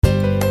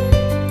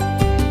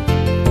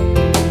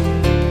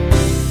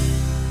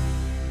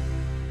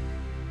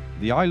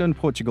The Island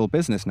Portugal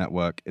Business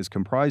Network is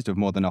comprised of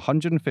more than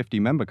 150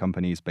 member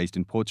companies based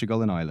in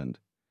Portugal and Ireland.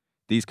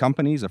 These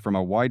companies are from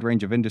a wide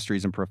range of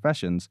industries and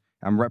professions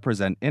and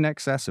represent in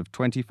excess of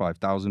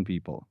 25,000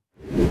 people.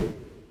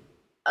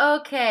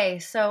 Okay,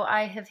 so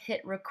I have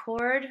hit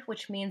record,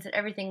 which means that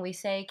everything we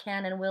say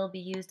can and will be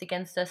used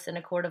against us in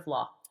a court of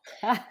law.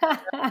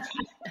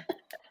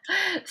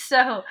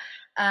 So,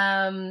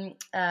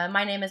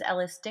 my name is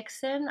Ellis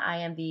Dixon. I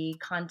am the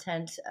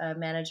content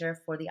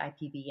manager for the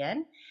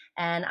IPBN,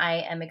 and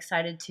I am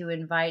excited to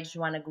invite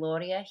Joana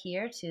Glória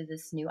here to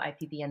this new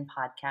IPBN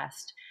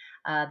podcast.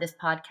 This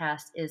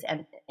podcast is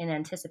in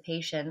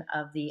anticipation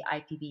of the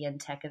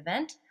IPBN Tech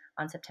event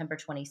on September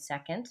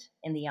 22nd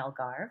in the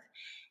Algarve,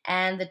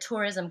 and the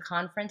tourism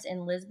conference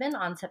in Lisbon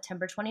on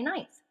September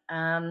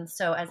 29th.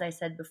 So as I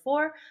said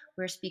before,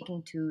 we're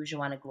speaking to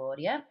Joana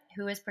Glória,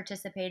 who is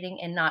participating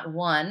in not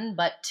one,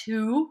 but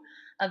two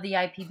of the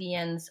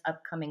IPBN's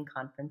upcoming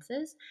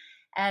conferences,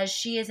 as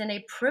she is in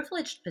a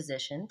privileged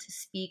position to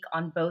speak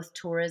on both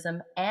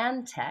tourism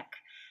and tech.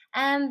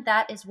 And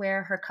that is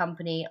where her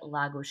company,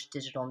 Lagos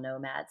Digital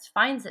Nomads,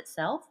 finds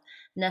itself,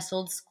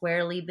 nestled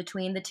squarely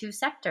between the two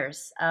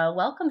sectors.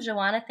 Welcome,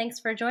 Joana. Thanks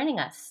for joining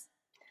us.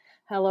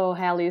 Hello,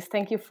 Alice.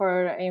 Thank you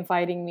for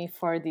inviting me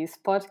for this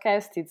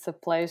podcast. It's a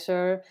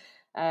pleasure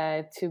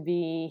to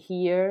be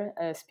here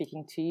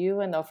speaking to you,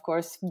 and of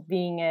course,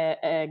 being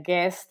a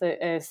guest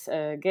as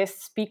a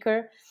guest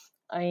speaker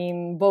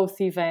in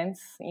both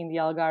events in the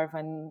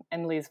Algarve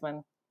and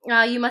Lisbon.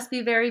 You must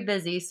be very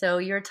busy, so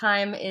your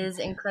time is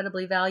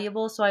incredibly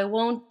valuable. So I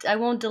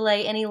won't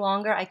delay any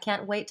longer. I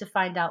can't wait to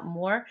find out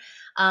more.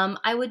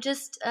 I would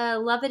just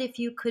love it if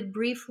you could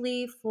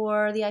briefly,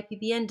 for the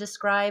IPBN,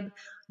 describe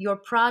your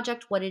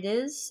project, what it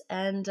is,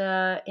 and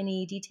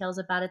any details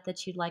about it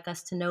that you'd like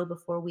us to know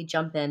before we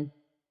jump in.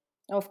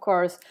 Of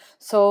course.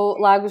 So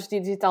Lagos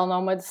Digital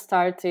Nomads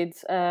started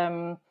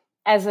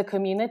as a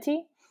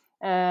community.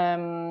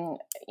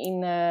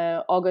 In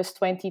August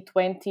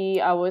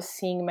 2020, I was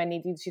seeing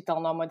many digital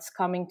nomads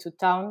coming to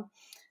town,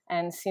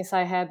 and since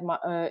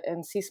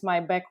my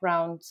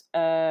background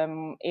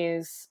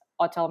is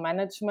hotel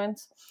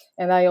management,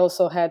 and I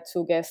also had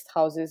two guest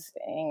houses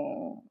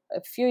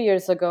a few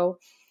years ago,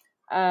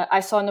 I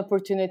saw an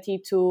opportunity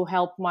to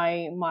help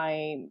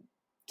my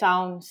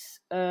towns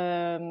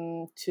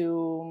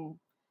to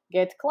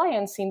get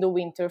clients in the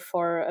winter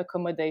for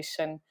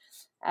accommodation.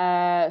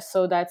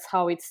 So that's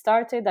how it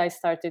started. I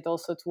started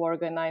also to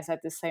organize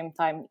at the same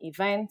time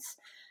events,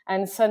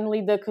 and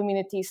suddenly the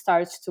community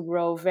starts to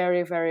grow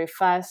very, very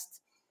fast.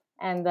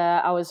 And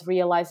I was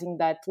realizing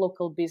that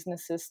local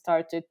businesses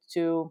started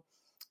to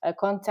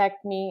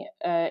contact me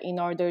in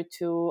order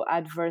to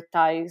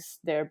advertise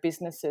their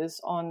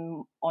businesses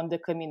on the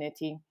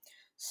community.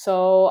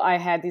 So I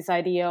had this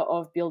idea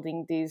of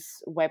building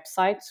this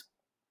website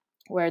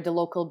where the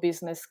local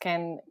business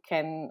can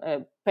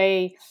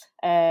pay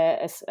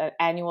an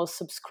annual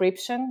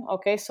subscription.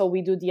 Okay, so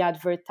we do the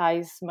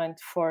advertisement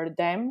for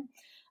them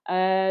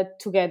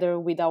together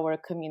with our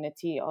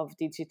community of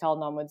digital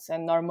nomads,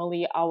 and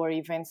normally our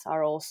events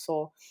are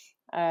also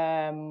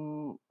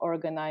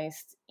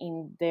organized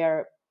in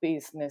their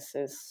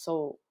businesses,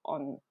 so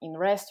in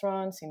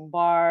restaurants, in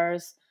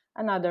bars,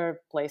 and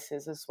other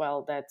places as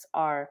well that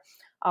are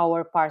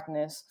our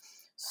partners.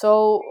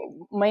 So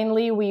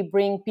mainly we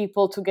bring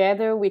people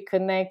together, we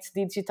connect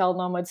digital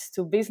nomads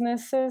to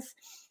businesses,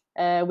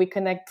 we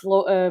connect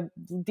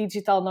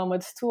digital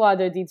nomads to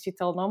other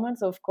digital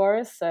nomads, of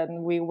course,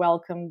 and we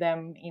welcome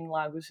them in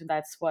Lagos.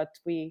 That's what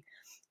we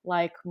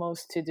like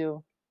most to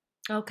do.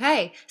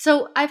 Okay,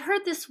 so I've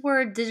heard this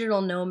word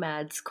digital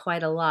nomads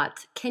quite a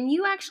lot. Can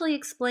you actually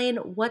explain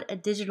what a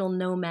digital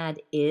nomad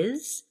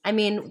is? I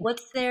mean,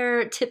 what's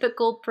their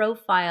typical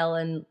profile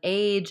and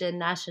age and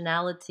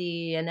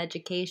nationality and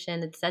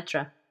education,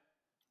 etc.?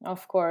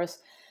 Of course.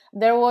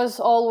 There was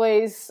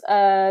always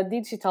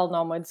digital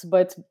nomads,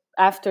 but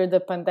after the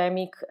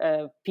pandemic,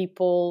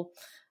 people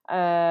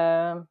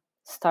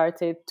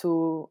started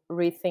to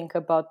rethink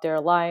about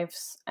their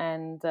lives,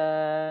 and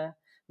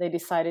they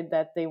decided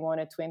that they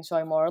wanted to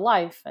enjoy more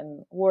life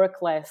and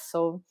work less.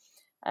 So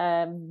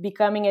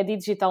becoming a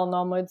digital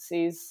nomad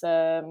is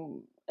a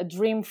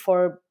dream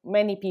for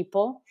many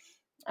people.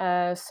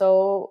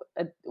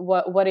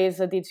 What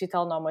is a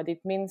digital nomad?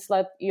 It means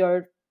that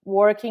you're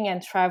working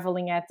and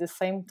traveling at the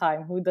same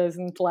time. Who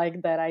doesn't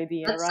like that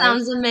idea, That right?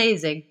 sounds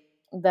amazing.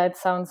 That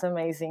sounds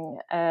amazing.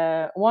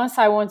 Once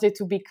I wanted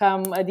to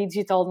become a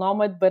digital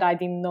nomad, but I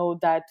didn't know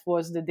that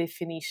was the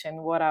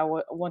definition, what I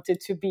wanted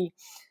to be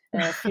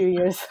a few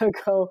years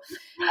ago.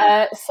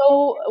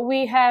 So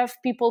we have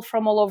people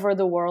from all over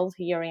the world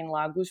here in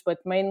Lagos, but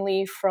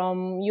mainly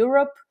from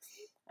Europe,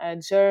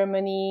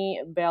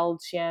 Germany,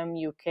 Belgium,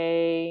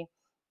 UK,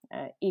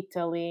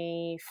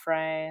 Italy,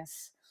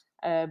 France,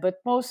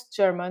 but most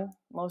German,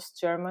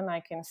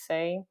 I can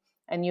say,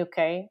 and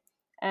UK.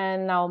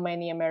 And now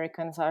many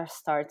Americans are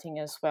starting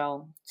as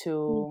well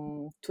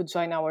to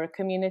join our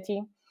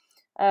community.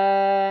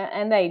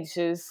 And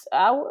ages,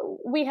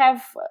 we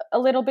have a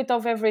little bit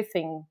of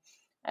everything.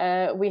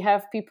 We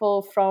have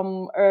people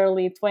from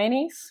early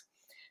 20s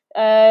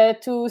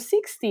to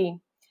 60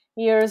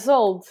 years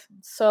old.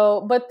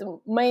 So, but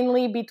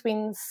mainly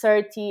between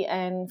 30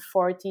 and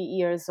 40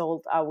 years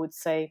old, I would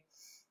say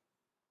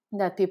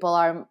that people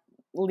are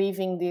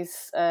living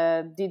this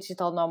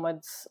digital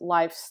nomads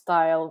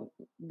lifestyle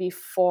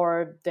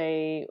before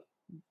they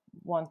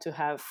want to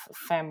have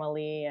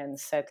family and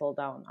settle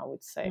down, I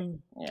would say. Mm,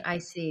 Yeah. I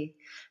see.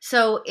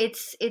 So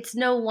it's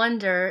no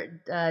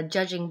wonder,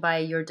 judging by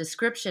your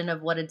description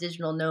of what a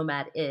digital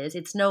nomad is,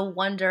 it's no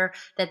wonder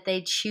that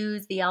they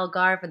choose the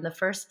Algarve in the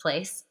first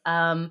place.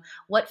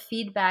 What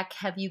feedback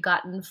have you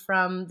gotten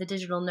from the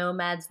digital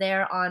nomads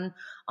there on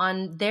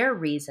their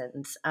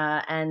reasons,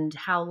 and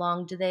how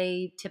long do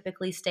they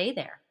typically stay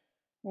there?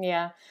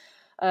 Yeah.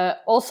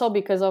 Also,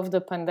 because of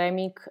the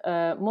pandemic,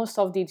 most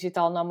of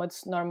digital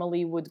nomads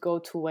normally would go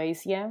to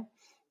Asia.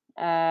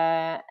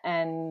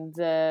 And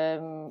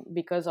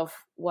because of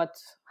what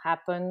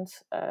happened,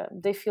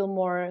 they feel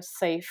more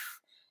safe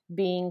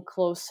being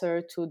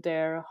closer to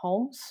their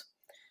homes.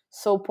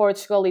 So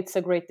Portugal, it's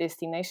a great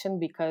destination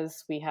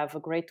because we have a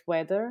great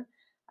weather.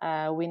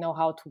 We know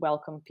how to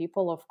welcome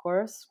people, of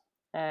course,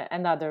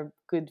 and other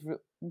good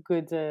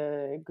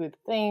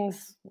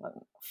things,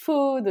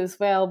 food as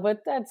well.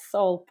 But that's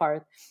all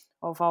part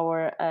of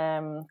our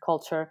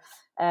culture.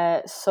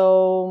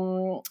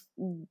 So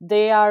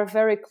they are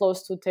very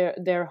close to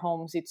their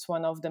homes. It's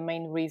one of the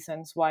main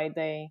reasons why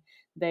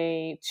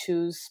they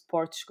choose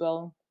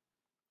Portugal.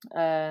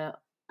 Uh,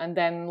 and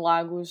then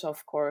Lagos,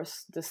 of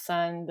course, the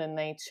sun, the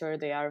nature.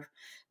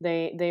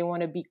 They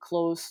want to be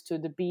close to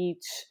the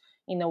beach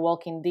in a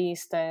walking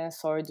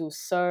distance, or do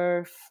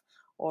surf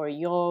or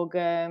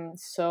yoga.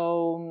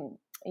 So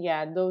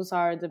yeah, those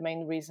are the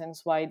main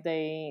reasons why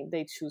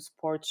they choose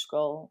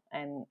Portugal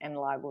and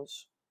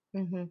Lagos.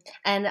 Hmm.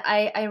 And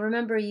I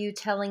remember you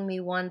telling me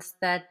once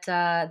that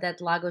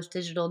that Lagos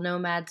digital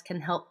nomads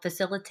can help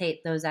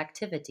facilitate those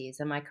activities.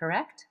 Am I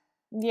correct?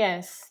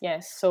 Yes,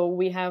 yes. So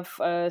we have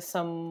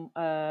some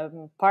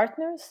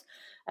partners.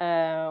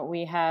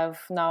 We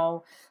have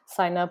now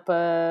signed up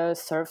a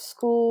surf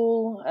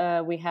school.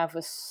 We have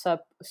a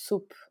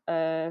soup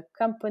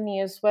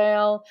company as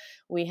well.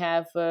 We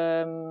have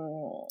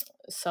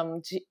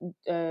some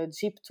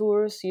jeep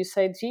tours. You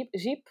say jeep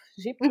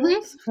Mm-hmm.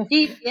 tours.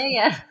 Deep, yeah,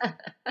 yeah.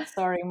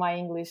 Sorry, my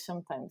English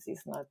sometimes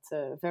is not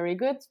very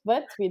good,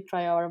 but we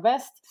try our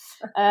best.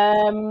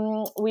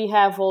 We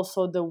have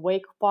also the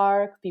wake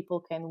park. People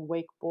can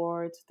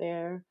wakeboard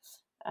there.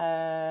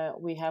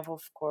 We have,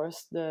 of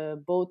course,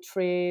 the boat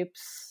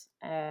trips.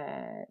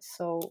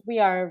 So we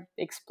are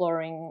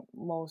exploring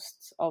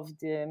most of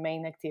the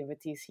main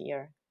activities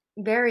here.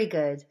 Very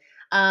good.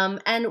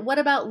 And what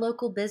about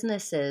local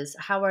businesses?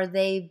 How are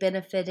they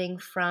benefiting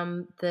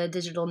from the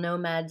digital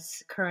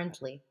nomads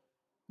currently?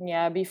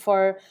 Yeah,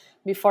 before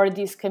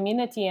this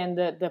community and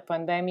the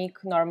pandemic,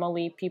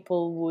 normally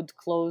people would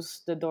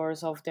close the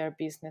doors of their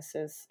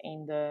businesses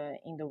in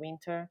the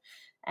winter,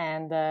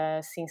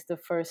 and since the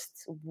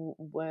first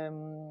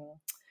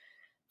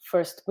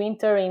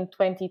winter in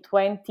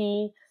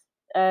 2020,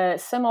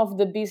 some of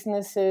the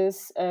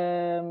businesses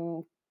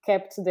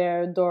kept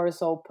their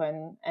doors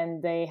open,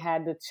 and they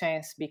had a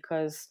chance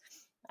because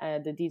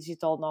the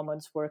digital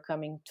nomads were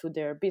coming to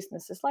their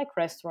businesses, like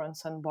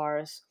restaurants and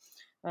bars.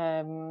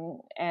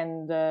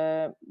 And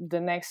the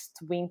next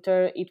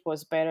winter, it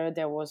was better.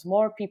 There was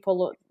more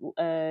people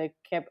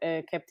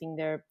keeping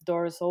their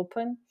doors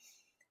open,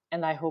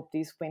 and I hope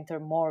this winter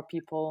more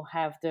people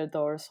have their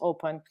doors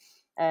open.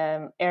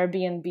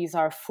 Airbnbs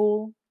are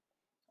full.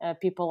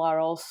 People are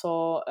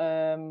also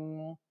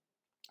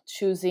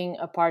choosing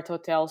apart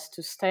hotels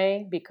to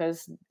stay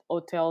because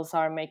hotels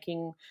are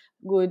making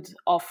good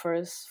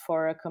offers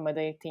for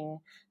accommodating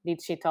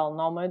digital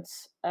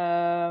nomads.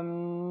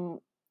 And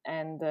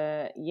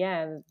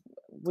yeah,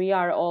 we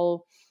are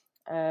all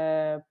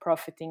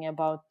profiting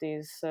about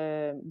this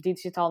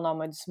digital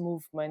nomads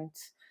movement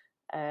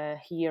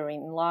here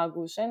in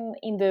Lagos and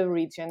in the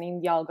region,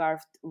 in the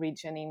Algarve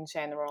region in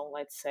general,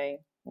 let's say.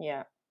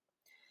 Yeah.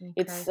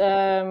 It's Okay.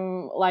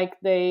 like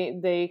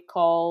they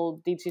call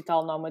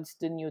digital nomads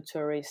the new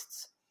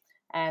tourists,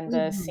 and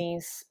Mhm.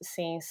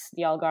 since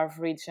the Algarve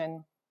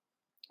region,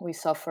 we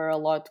suffer a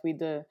lot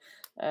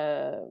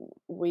uh,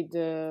 with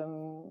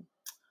the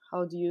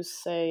how do you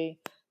say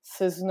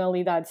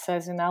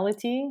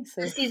sazonality.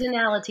 The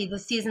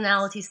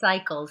seasonality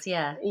cycles,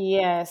 yeah.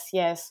 Yes,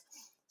 yes.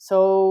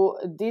 So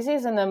this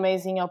is an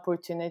amazing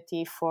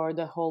opportunity for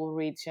the whole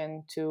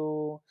region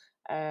to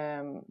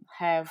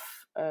have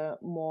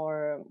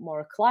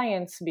more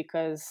clients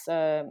because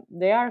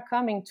they are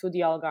coming to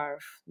the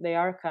Algarve. They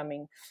are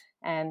coming,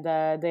 and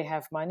they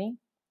have money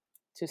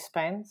to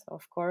spend,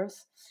 of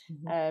course,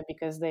 Mhm.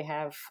 because they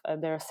have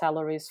their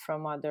salaries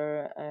from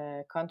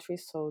other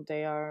countries, so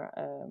they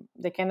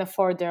can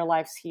afford their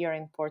lives here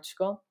in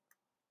Portugal.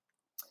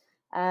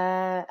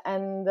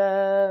 And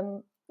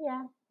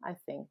yeah, I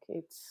think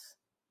it's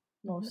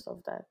Mhm. most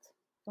of that.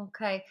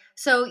 Okay,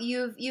 so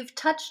you've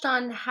touched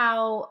on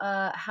how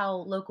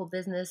local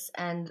business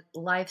and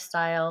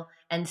lifestyle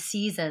and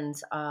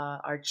seasons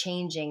are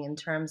changing in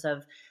terms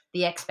of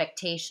the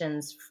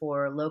expectations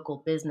for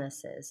local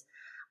businesses.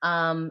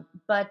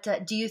 But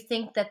do you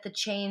think that the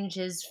change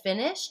is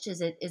finished?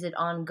 Is it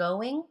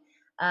ongoing?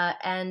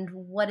 And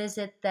what is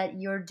it that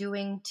you're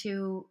doing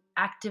to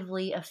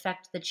actively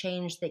affect the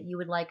change that you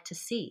would like to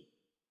see?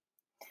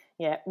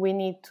 Yeah, we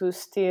need to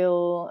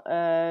still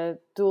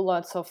do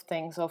lots of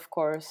things, of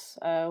course.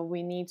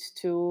 We need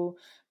to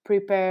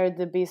prepare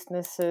the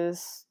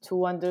businesses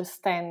to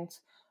understand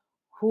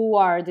who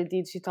are the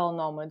digital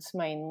nomads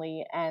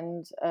mainly,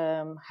 and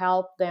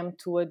help them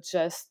to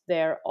adjust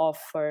their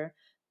offer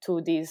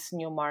to this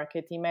new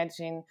market.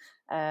 Imagine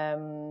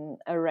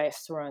a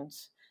restaurant.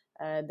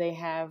 They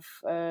have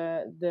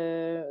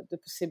the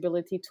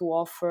possibility to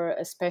offer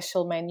a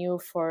special menu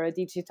for a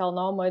digital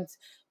nomad,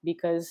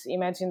 because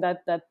imagine that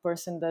that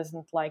person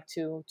doesn't like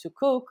to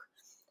cook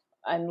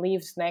and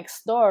lives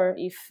next door.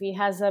 If he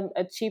has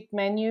a cheap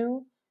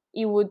menu,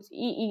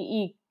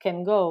 he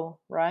can go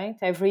right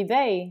every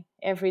day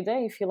if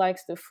he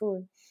likes the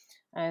food.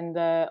 And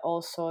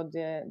also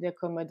the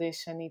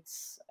accommodation,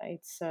 it's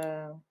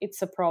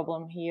a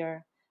problem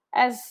here,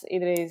 as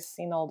it is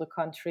in all the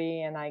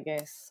country, and I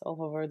guess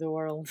all over the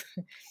world.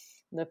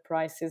 The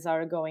prices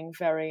are going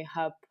very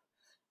up.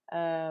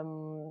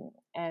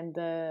 And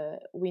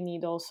we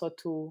need also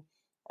to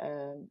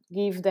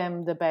give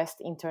them the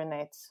best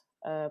internet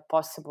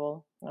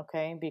possible,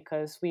 okay?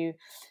 Because we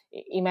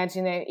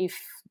imagine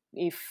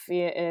if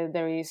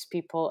there is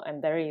people,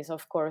 and there is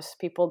of course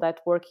people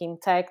that work in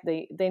tech,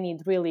 they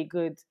need really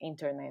good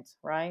internet,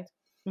 right?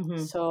 Hmm.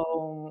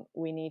 So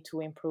we need to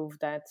improve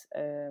that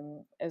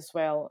as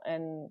well,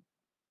 and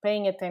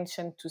paying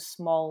attention to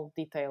small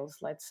details,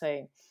 let's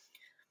say.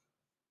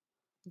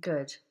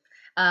 Good.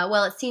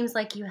 Well, it seems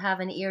like you have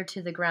an ear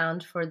to the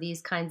ground for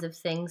these kinds of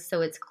things,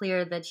 so it's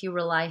clear that you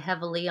rely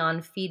heavily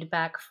on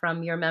feedback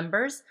from your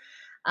members.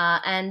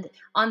 And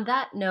on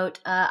that note,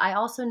 I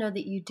also know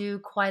that you do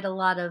quite a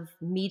lot of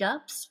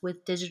meetups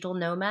with digital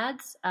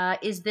nomads.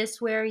 Is this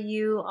where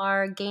you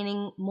are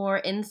gaining more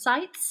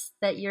insights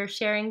that you're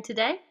sharing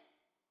today?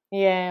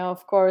 Yeah,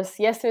 of course.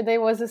 Yesterday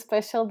was a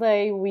special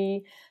day.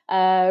 We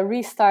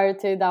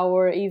restarted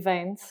our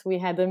events. We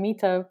had a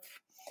meetup,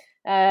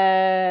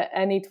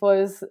 and it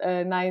was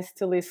nice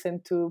to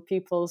listen to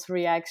people's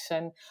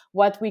reaction.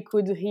 What we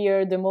could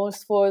hear the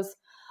most was,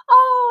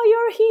 "Oh,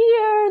 you're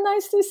here!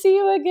 Nice to see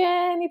you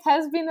again. It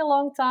has been a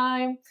long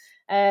time."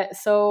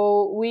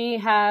 So we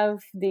have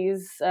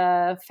this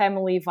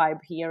family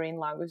vibe here in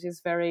Lagos.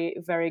 It's very,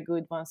 very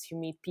good once you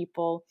meet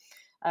people.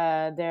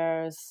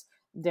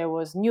 There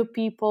was new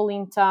people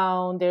in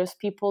town. There's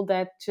people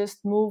that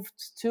just moved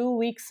 2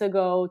 weeks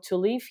ago to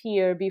live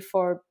here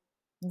before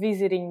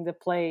visiting the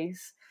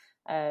place,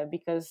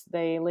 because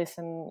they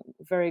listen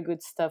very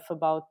good stuff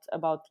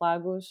about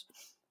Lagos.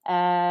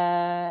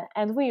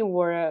 And we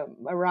were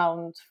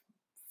around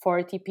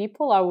 40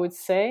 people, I would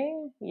say.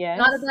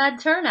 Not a Yes. bad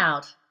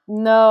turnout.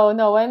 No,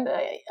 no. And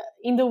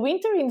in the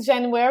winter, in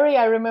January,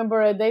 I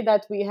remember a day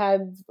that we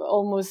had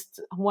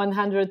almost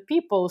 100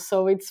 people.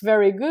 So it's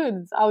very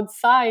good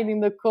outside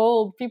in the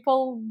cold.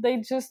 People, they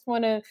just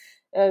want to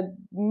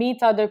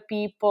meet other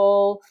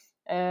people,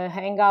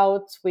 hang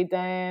out with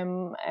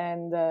them,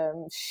 and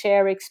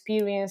share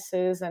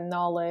experiences and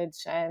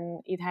knowledge.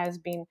 And it has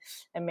been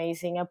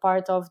amazing. A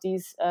part of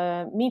these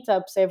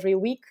meetups every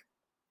week.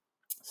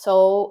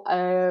 So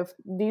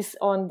this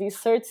on this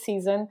third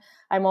season,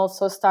 I'm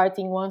also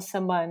starting once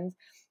a month.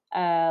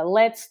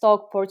 Let's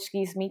Talk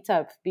Portuguese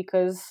meetup,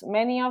 because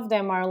many of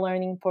them are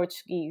learning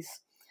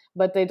Portuguese,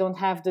 but they don't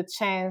have the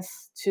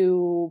chance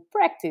to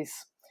practice.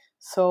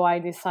 So I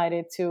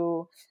decided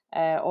to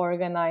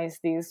organize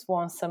this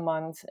once a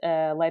month.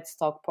 Let's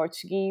Talk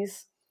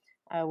Portuguese.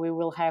 We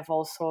will have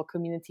also a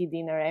community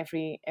dinner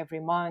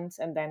every month,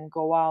 and then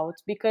go out,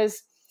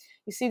 because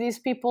you see these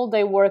people,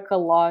 they work a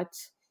lot,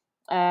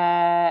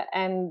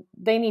 and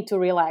they need to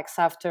relax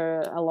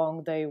after a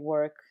long day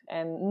work,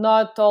 and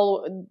not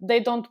all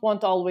they don't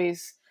want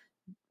always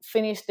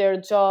finish their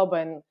job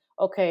and,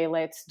 okay,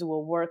 let's do a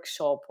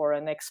workshop or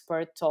an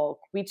expert talk,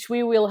 which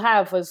we will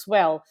have as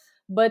well.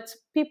 But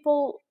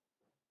people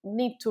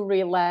need to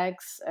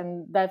relax,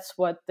 and that's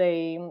what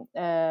they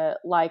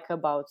like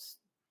about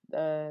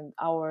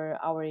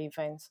our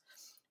events.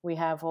 We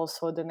have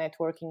also the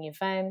networking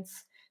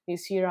events.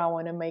 This year I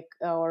want to make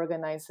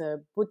organize a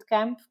boot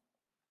camp,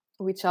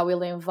 which I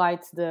will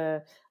invite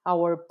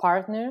our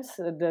partners,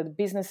 the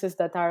businesses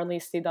that are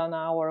listed on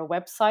our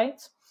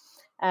website,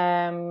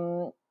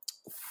 um,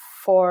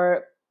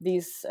 for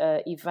this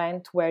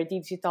event where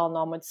digital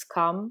nomads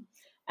come,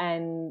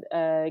 and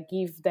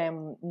give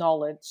them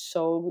knowledge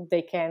so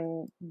they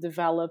can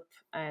develop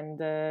and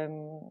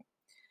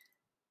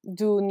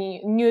do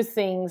new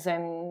things,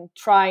 and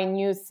try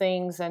new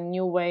things and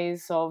new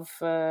ways of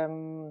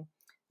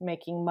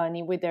making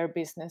money with their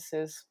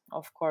businesses,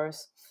 of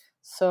course.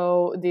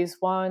 So this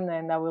one,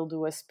 and I will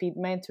do a speed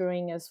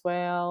mentoring as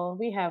well.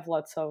 We have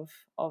lots of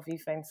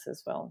events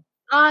as well.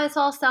 It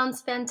all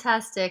sounds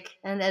fantastic.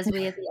 And as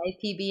we at the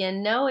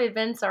IPBN know,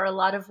 events are a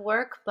lot of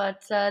work,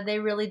 but they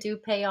really do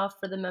pay off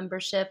for the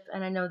membership.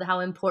 And I know how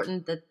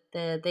important that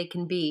they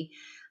can be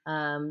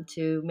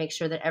to make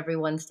sure that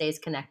everyone stays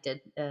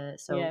connected.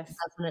 So Yes.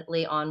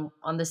 definitely on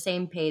the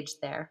same page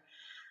there.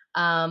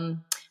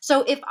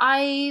 So if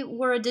I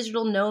were a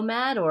digital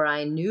nomad, or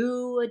I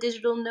knew a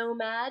digital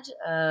nomad,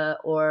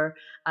 or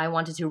I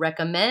wanted to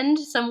recommend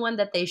someone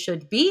that they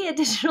should be a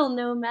digital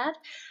nomad,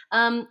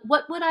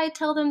 what would I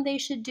tell them they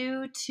should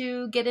do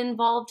to get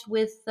involved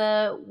with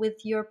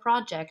your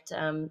project?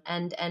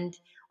 And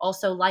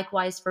also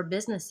likewise for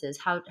businesses,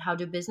 how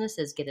do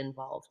businesses get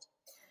involved?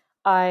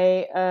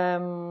 I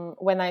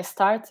when I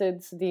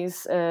started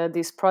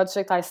this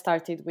project, I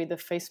started with a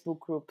Facebook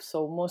group.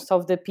 So most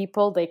of the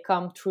people they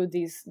come through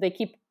this, they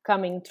keep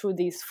coming through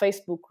this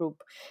Facebook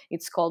group.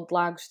 It's called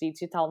Lagos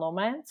Digital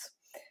Nomads.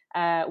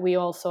 We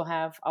also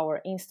have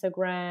our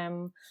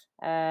Instagram.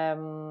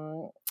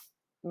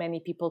 Many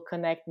people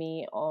connect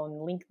me on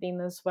LinkedIn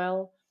as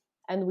well,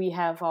 and we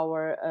have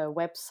our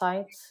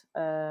website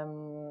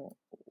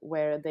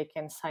where they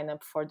can sign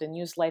up for the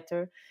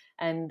newsletter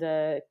and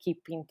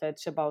keep in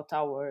touch about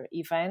our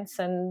events.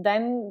 And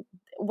then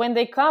when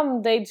they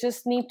come, they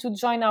just need to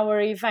join our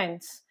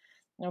events,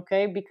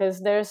 okay? Because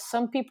there's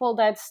some people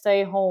that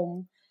stay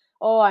home.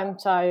 Oh, I'm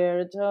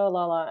tired, oh,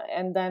 la la,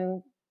 and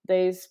then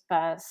days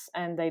pass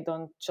and they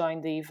don't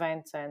join the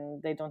event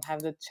and they don't have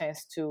the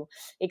chance to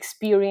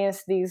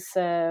experience this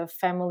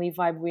family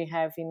vibe we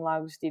have in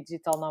Lagos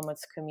Digital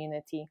Nomads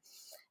community.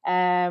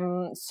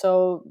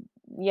 So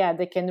yeah,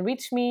 they can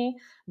reach me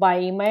by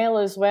email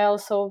as well.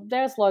 So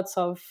there's lots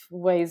of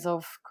ways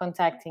of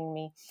contacting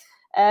me.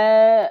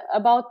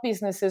 About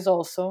businesses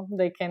also,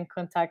 they can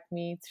contact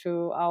me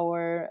through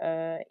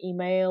our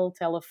email,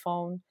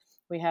 telephone.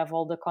 We have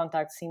all the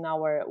contacts in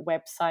our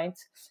website.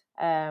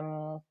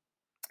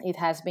 It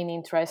has been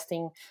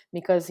interesting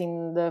because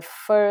in the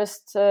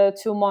first 2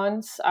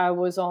 months I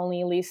was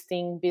only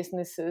listing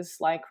businesses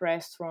like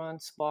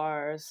restaurants,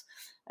 bars,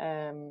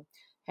 um,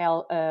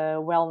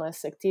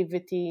 wellness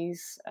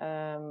activities,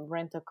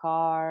 rent a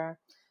car,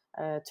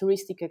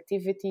 touristic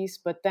activities.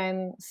 But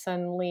then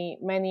suddenly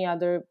many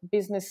other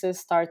businesses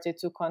started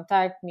to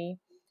contact me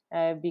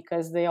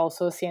because they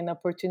also see an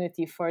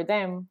opportunity for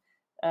them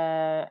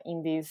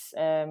in this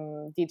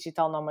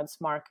digital nomads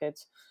market.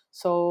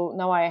 So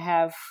now I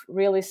have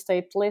real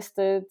estate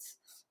listed.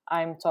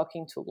 I'm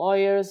talking to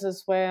lawyers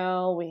as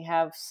well. We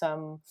have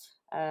some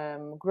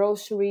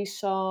grocery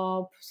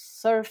shop,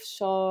 surf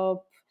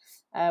shop.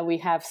 We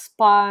have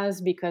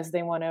spas because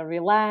they want to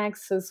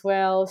relax as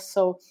well.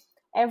 So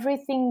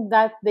everything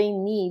that they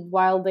need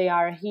while they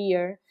are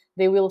here,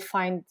 they will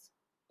find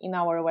in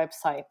our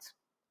website.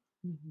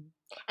 Mhm.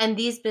 And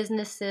these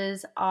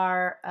businesses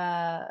are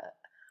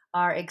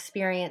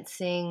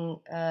experiencing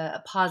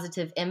a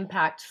positive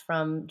impact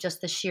from just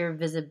the sheer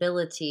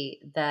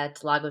visibility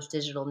that Lagos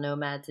Digital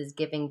Nomads is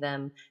giving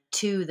them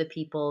to the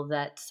people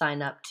that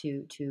sign up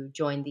to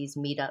join these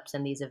meetups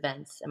and these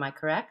events. Am I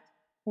correct?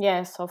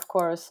 Yes, of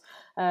course.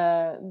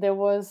 There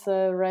was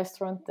a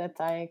restaurant that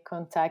I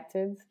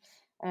contacted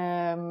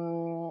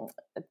um,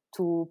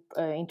 to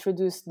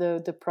introduce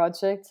the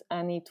project,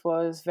 and it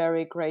was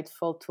very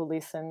grateful to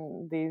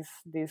listen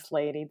this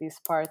lady, this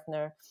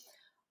partner.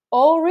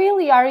 Oh,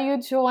 really? Are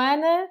you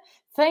Joanna?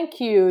 Thank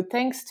you.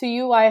 Thanks to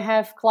you, I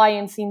have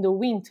clients in the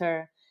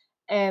winter,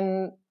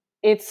 and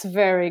it's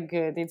very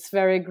good. It's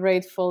very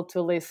grateful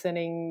to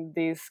listening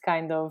this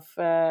kind of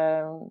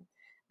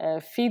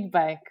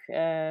feedback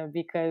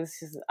because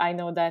I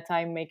know that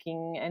I'm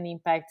making an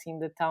impact in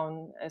the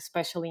town,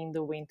 especially in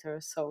the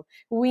winter. So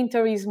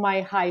winter is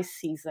my high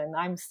season.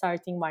 I'm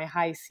starting my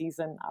high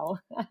season now.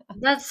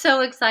 That's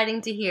so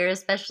exciting to hear,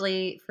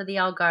 especially for the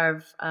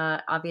Algarve.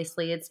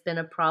 Obviously, it's been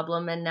a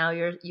problem, and now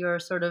you're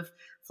sort of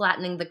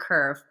flattening the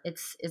curve.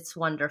 It's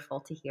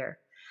wonderful to hear.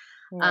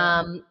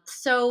 Yeah.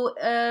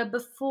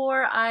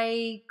 Before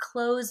I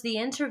close the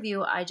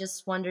interview, I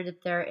just wondered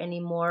if there are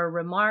any more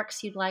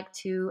remarks you'd like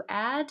to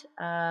add.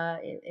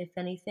 If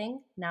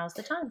anything, now's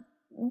the time.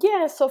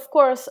 Yes, of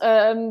course.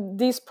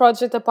 This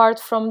project,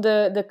 apart from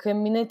the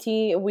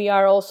community, we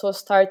are also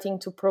starting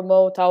to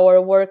promote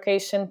our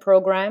workation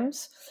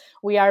programs.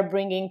 We are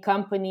bringing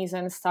companies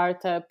and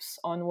startups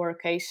on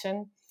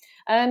workation.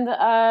 And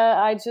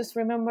I just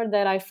remember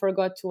that I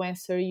forgot to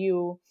answer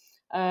you.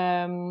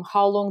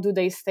 How long do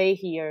they stay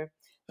here?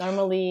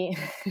 Normally,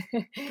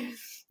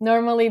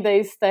 normally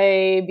they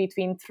stay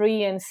between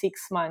 3 and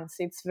 6 months.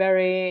 It's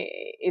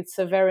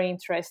a very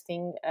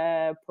interesting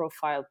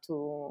profile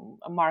to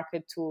a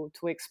market to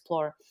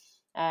explore.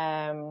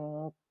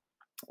 Um,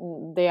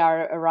 they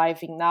are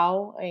arriving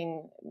now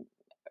in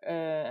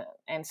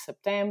end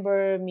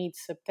September, mid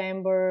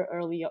September,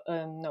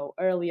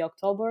 early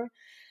October.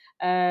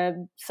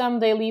 Some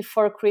they leave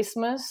for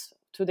Christmas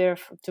to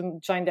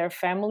join their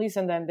families,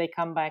 and then they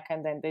come back,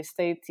 and then they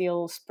stay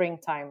till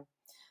springtime,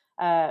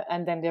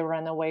 and then they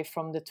run away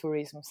from the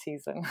tourism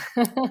season.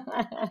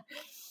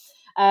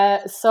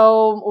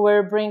 So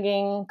we're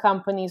bringing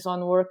companies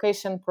on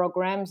workation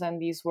programs,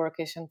 and these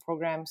workation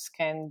programs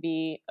can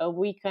be a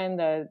weekend,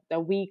 a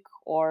week,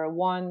 or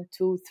 1,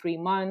 2, 3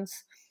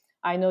 months.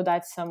 I know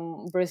that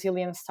some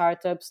Brazilian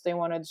startups, they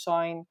want to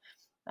join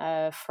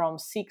from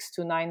 6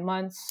 to 9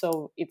 months,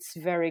 so it's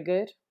very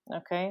good.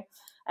 Okay,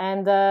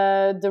 and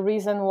the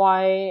reason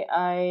why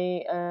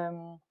I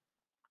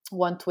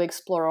want to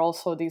explore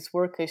also these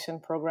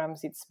workation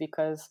programs, it's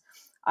because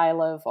I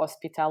love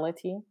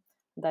hospitality.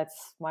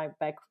 That's my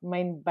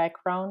main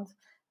background.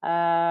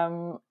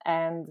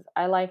 And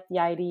I like the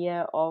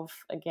idea of,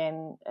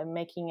 again,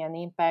 making an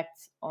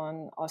impact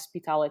on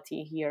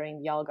hospitality here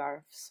in the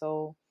Algarve.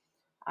 So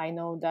I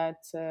know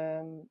that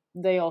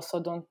they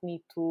also don't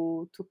need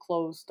to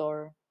close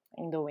door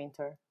in the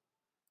winter.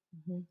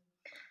 Mm-hmm.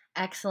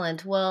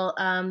 Excellent. Well,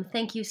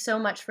 thank you so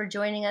much for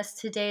joining us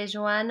today,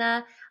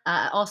 Joana.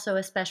 Also,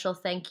 a special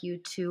thank you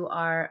to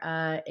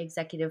our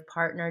executive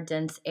partner,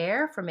 Dense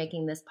Air, for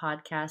making this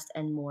podcast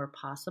and more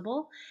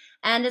possible.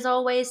 And as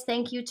always,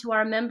 thank you to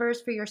our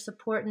members for your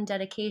support and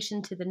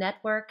dedication to the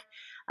network.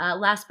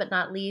 Last but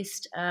not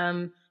least,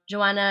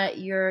 Joana,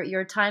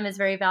 your time is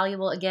very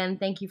valuable. Again,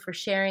 thank you for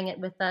sharing it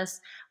with us.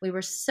 We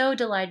were so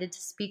delighted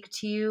to speak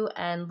to you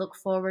and look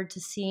forward to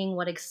seeing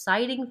what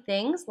exciting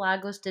things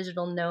Lagos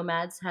Digital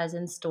Nomads has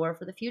in store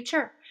for the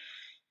future.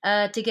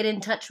 To get in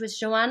touch with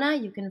Joana,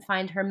 you can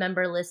find her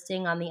member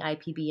listing on the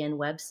IPBN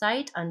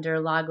website under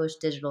Lagos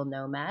Digital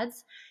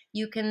Nomads.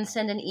 You can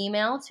send an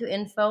email to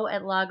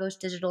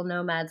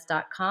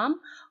info@lagosdigitalnomads.com,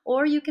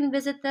 or you can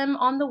visit them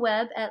on the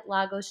web at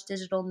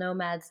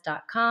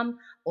lagosdigitalnomads.com,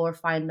 or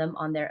find them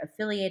on their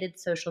affiliated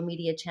social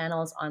media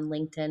channels on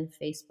LinkedIn,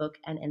 Facebook,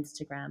 and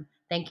Instagram.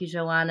 Thank you,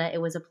 Joana.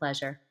 It was a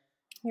pleasure.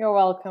 You're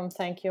welcome.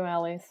 Thank you,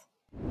 Alice.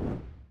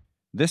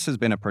 This has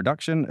been a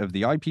production of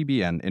the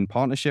IPBN in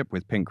partnership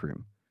with Pink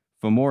Room.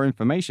 For more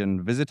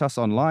information, visit us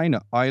online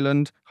at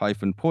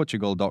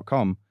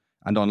island-portugal.com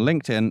and on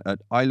LinkedIn at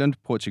Island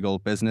Portugal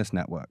Business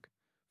Network.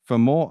 For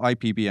more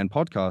IPBN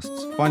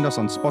podcasts, find us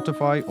on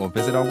Spotify or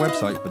visit our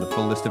website for the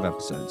full list of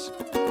episodes.